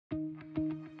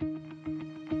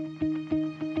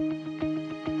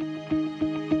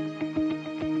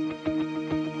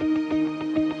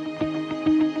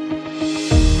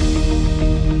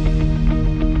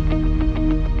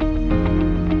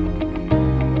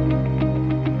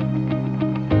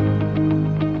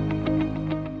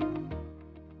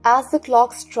As the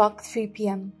clock struck 3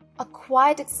 p.m., a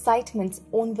quiet excitement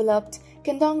enveloped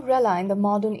Kyndong Rella in the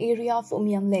modern area of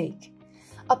Umiam Lake,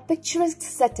 a picturesque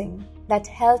setting that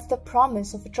held the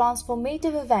promise of a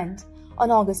transformative event on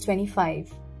August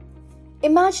 25.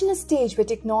 Imagine a stage where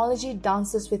technology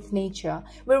dances with nature,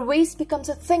 where waste becomes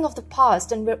a thing of the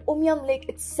past, and where Umiam Lake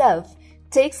itself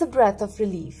takes a breath of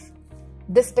relief.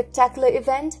 This spectacular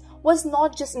event was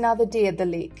not just another day at the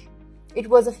lake. It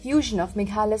was a fusion of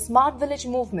Meghalaya's smart village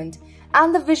movement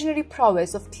and the visionary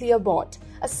prowess of Clearbot,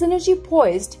 a synergy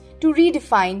poised to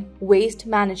redefine waste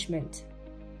management.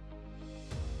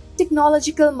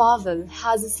 Technological marvel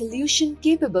has a solution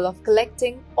capable of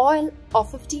collecting oil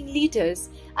of 15 liters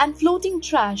and floating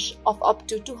trash of up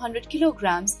to 200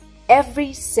 kilograms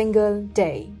every single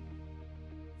day.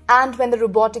 And when the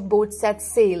robotic boat set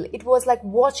sail, it was like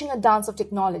watching a dance of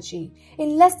technology.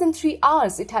 In less than 3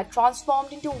 hours, it had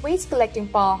transformed into a waste-collecting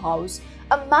powerhouse,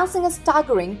 amassing a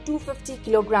staggering 250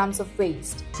 kilograms of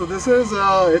waste. So this is,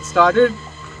 it started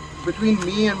between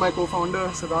me and my co-founder,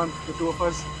 Siddhant, the two of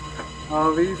us.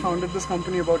 We founded this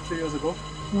company about 3 years ago,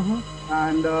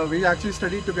 and we actually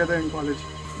studied together in college.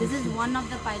 This is one of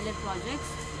the pilot projects,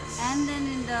 and then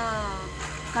in the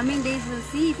coming days we'll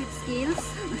see if it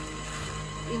scales.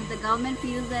 If the government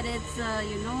feels that it's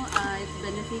it's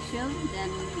beneficial, then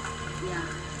yeah.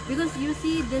 Because you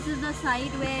see, this is the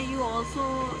site where you also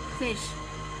fish.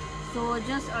 So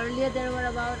just earlier there were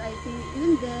about, I think,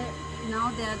 even there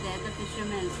now they are there, the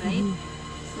fishermen, right?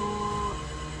 So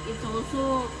it's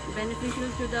also beneficial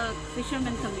to the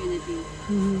fishermen community.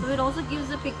 So it also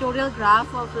gives a pictorial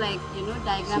graph of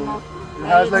diagram of. It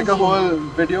has like a whole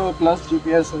video plus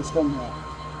GPS system here.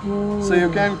 So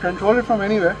you can control it from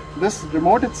anywhere. This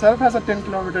remote itself has a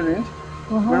 10-kilometer range,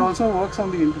 but also works on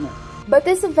the internet. But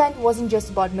this event wasn't just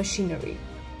about machinery.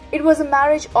 It was a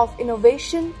marriage of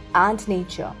innovation and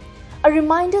nature. A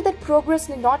reminder that progress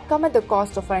need not come at the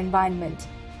cost of our environment.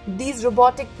 These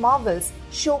robotic marvels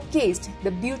showcased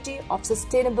the beauty of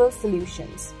sustainable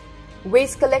solutions.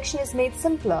 Waste collection is made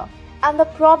simpler, and the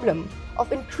problem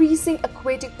of increasing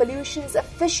aquatic pollution is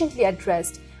efficiently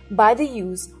addressed by the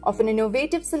use of an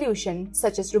innovative solution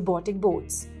such as robotic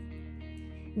boats.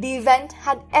 The event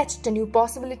had etched a new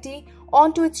possibility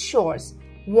onto its shores,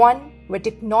 one where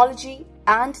technology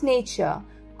and nature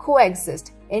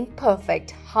coexist in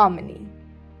perfect harmony.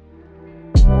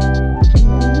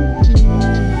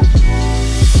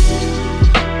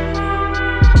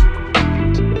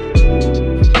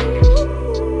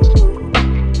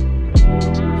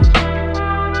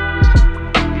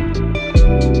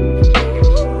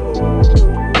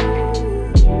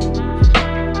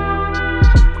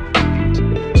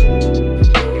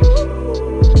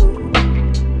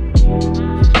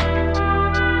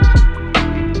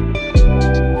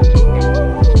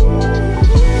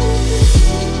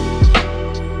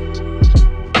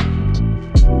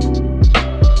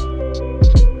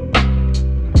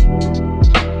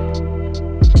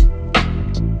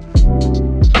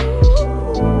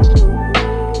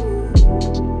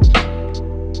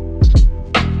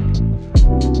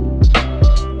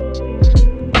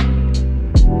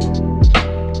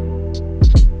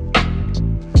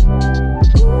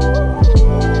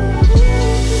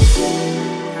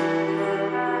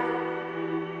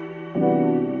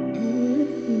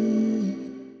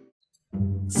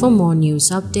 For more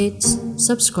news updates,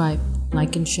 subscribe,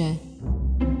 like and share.